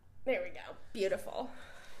 There we go. Beautiful.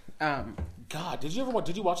 God, did you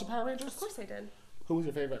watch the Power Rangers? Of course I did. Who was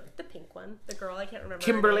your favorite? The pink one. The girl, I can't remember.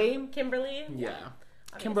 Kimberly? Her name. Kimberly? Yeah,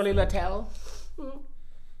 Kimberly Littell. Mhm.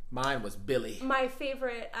 Mine was Billy. My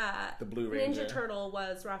favorite The Blue Ranger. Ninja Turtle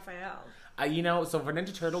was Raphael. So for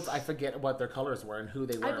Ninja Turtles, I forget what their colors were and who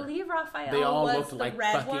they were. I believe Raphael they all was looked the like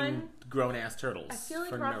red fucking one. grown-ass turtles. I feel like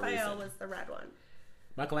for no Raphael reason. was the red one.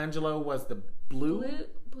 Michelangelo was the blue.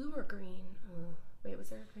 Blue or green? Oh, wait, was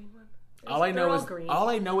there a green one? All I They're know all is green. all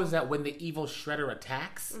I know is that when the evil Shredder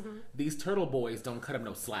attacks, these turtle boys don't cut him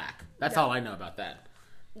no slack. That's all I know about that.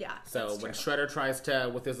 Yeah. So that's when true. Shredder tries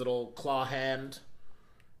to, with his little claw hand,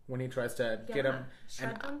 when he tries to get him,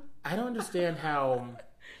 shred and them? I don't understand how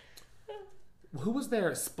who was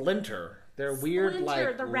their Splinter? Their weird, Splinter,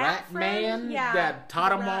 like, the rat friend? man Yeah, that taught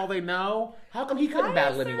the them rat. all they know? How come he couldn't Why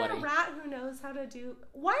battle is there anybody? a rat who knows how to do...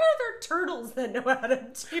 Why are there turtles that know how to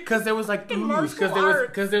do... Because there was like Fucking ooze. martial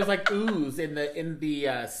Because there's like ooze in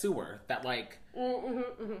the sewer that like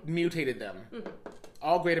mutated them.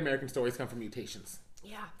 All great American stories come from mutations.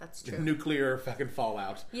 Yeah, that's true. Nuclear fucking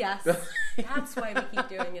fallout. Yes. That's why we keep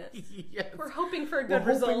doing it. Yes. We're hoping for a We're good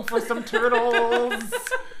hoping result. for some turtles.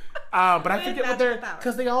 But I With forget what magical they're powers.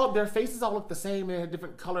 because their faces all look the same and they have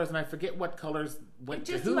different colors, and I forget what colors went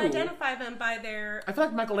Just to who. you identify them by their... I feel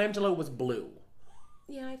like Michelangelo was blue.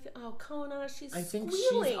 Yeah, I feel... Oh, Kona, she's I think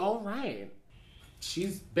squealing. she's all right.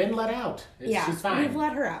 She's been let out. Yeah, She's fine. we've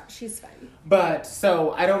let her out. She's fine. But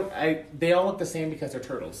so they all look the same because they're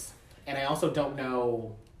turtles, and I also don't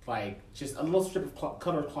know, like, just a little strip of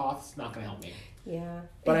colored cloth's not gonna help me. Yeah,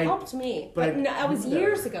 But it I- helped me. but But I no, that was remember-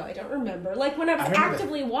 years ago. I don't remember. Like when I was I remember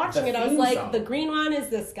actively the watching it, I was theme like, song. the green one is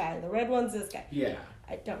this guy, the red one's this guy. Yeah.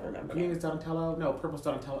 I don't remember. Green is Donatello. No, purple's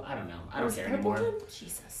Donatello. I don't know. I don't Was care Purple anymore. one?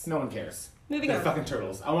 Jesus. No one cares. Moving They're on. fucking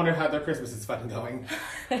turtles. I wonder how their Christmas is fucking going.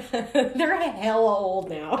 They're hella old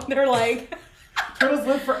now. They're like, Turtles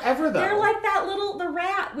live forever, though. they're like that the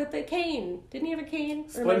rat with the cane. Didn't he have a cane?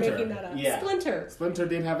 Or am I Splinter. making that up? Yeah. Splinter. Splinter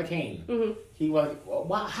did have a cane. Mm-hmm. He was.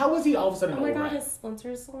 Wow, how was he all of a sudden? Oh my an old god, rat? is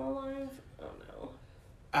Splinter still alive? Oh no.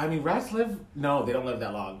 I mean, rats live. No, they don't live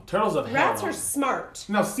that long. Turtles live. hell Rats long. are smart.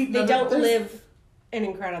 No, see, They no, don't there's- live an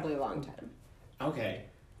incredibly long time. Okay,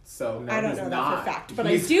 so no, I don't he's know not. that for a fact, but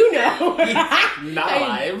I He's- do know. He's not I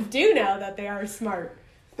alive. do know that they are smart.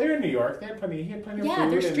 They're in New York. They had plenty. He had plenty of Yeah,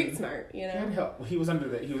 food. they're and street smart, you He, had know. help. He was under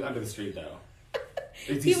the street though.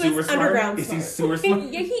 Is He sewer was smart? underground Is smart. he sewer smart?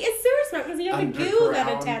 Yeah, he is sewer smart because he had a goo that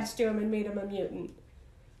Underground. attached to him and made him a mutant.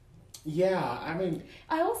 Yeah, I mean,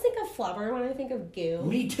 I always think of Flubber when I think of goo.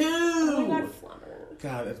 me too. Oh my god, Flubber.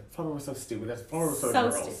 God, that Flubber was so stupid. That Flubber was for So the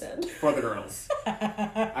girls. stupid. For the girls.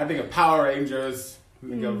 I think of Power Rangers. I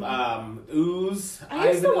think of Ooze. Hmm. I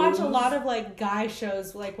used to Ivan watch a Ooze. lot of like guy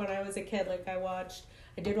shows like when I was a kid. Like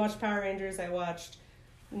I did watch Power Rangers, I watched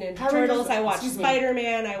Ninja Power Turtles, Rangers- I watched excuse me.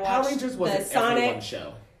 Spider-Man, I Power watched Rangers was the an Sonic. everyone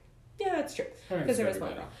show. Yeah, that's true. Power Because Rangers there was was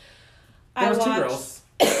one everybody. girl. There was I two watched, girls.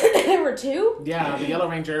 there were two? Yeah, the Yellow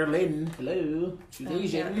Ranger, Lynn. Hello. She's Oh,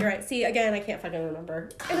 Asian. yeah, you're right. See, again, I can't fucking remember.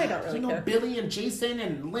 And I don't really You know care. Billy and Jason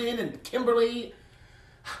and Lynn and Kimberly.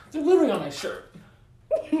 They're literally on my shirt.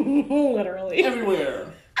 Literally.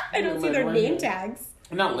 Everywhere. I don't see Lynn their right name here. tags.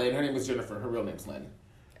 Not Lynn. Her name was Jennifer. Her real name's Lynn.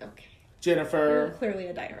 Okay. Jennifer. You're clearly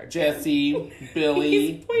a diehard. Jesse,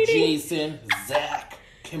 Billy, He's pointing. Jason, Zach,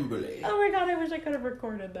 Kimberly. Oh my god, I wish I could have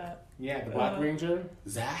recorded that. Yeah, the Black Ranger,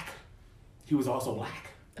 Zach. He was also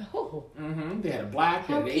black. Oh. Mm-hmm. They had a black,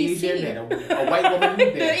 they had How an PC. Asian, they had a white woman,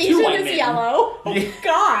 they The had two Asian white is men. yellow. Oh Yeah.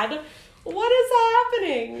 god. What is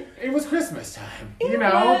happening? It was Christmas time. It you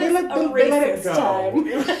know, they was let, a they let it racist go.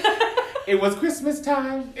 time. It was Christmas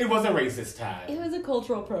time. It was a racist It time. was a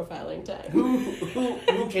cultural profiling time.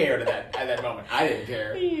 Who cared at that moment? I didn't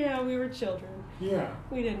care. Yeah, we were children. Yeah.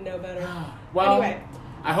 We didn't know better. Well, Anyway.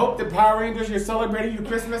 I hope the Power Rangers, you're celebrating your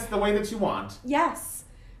Christmas the way that you want. Yes,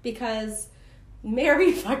 because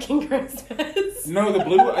Merry fucking Christmas. No,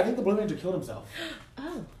 I think the Blue Ranger killed himself.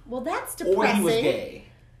 Oh, well, that's Or depressing. he was gay.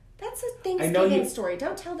 That's a I know Thanksgiving you- story.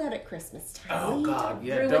 Don't tell that at Christmas time. Oh, God,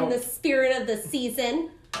 yeah, Ruin don't. the spirit of the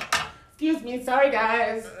season. Excuse me, sorry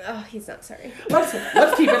guys. Oh, he's not sorry. Let's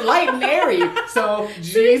keep it light and airy. So we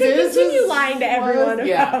Jesus can continue is- lying to everyone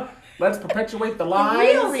Yeah. about Let's perpetuate the the lies.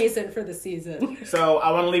 real reason for the season. So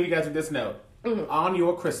I want to leave you guys with this note. Mm-hmm. On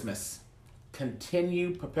your Christmas,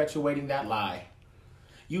 continue perpetuating that lie.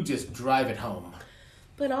 You just drive it home.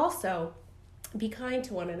 But also, be kind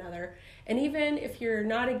to one another. And even if you're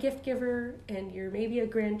not a gift giver and you're maybe a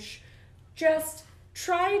Grinch, just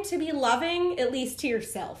try to be loving, at least to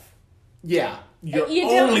yourself. Yeah. Your You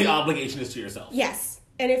don't- only obligation is to yourself. Yes.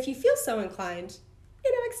 And if you feel so inclined,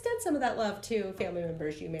 extend some of that love to family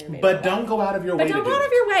members you may or may But not don't love. go out of your But way to don't do go out it.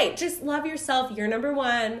 of your way. Just love yourself. You're number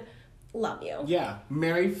one. Love you. Yeah.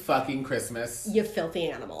 Merry fucking Christmas. You filthy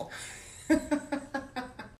animal.